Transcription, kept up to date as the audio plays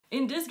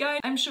In this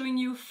guide, I'm showing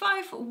you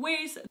 5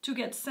 ways to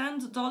get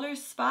sand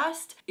dollars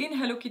fast in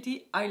Hello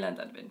Kitty Island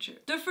Adventure.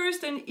 The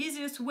first and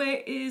easiest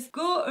way is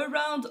go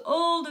around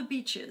all the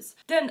beaches.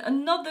 Then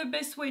another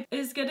best way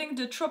is getting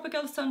the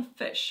tropical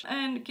sunfish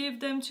and give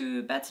them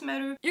to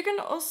Batsmatter. You can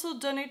also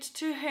donate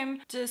to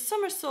him the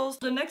somersaults.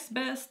 The next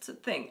best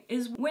thing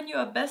is when you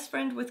are best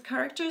friend with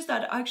characters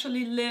that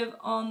actually live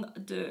on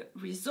the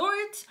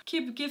resort,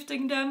 keep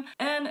gifting them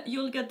and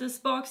you'll get this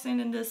box,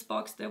 and in this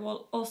box there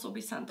will also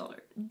be sand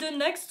dollar. The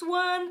next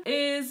one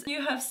is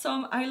you have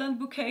some island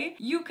bouquet.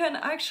 You can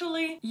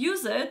actually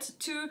use it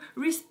to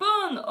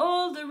respawn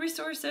all the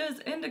resources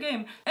in the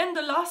game. And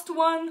the last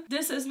one,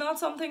 this is not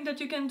something that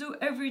you can do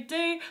every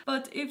day,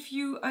 but if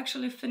you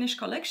actually finish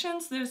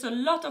collections, there's a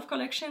lot of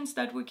collections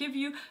that will give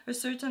you a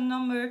certain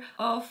number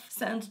of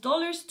sand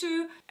dollars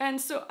too.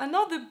 And so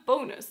another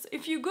bonus,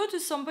 if you go to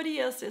somebody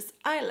else's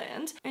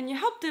island and you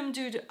help them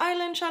do the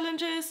island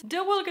challenges, they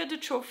will get the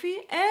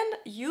trophy and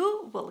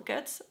you will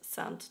get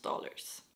sand dollars.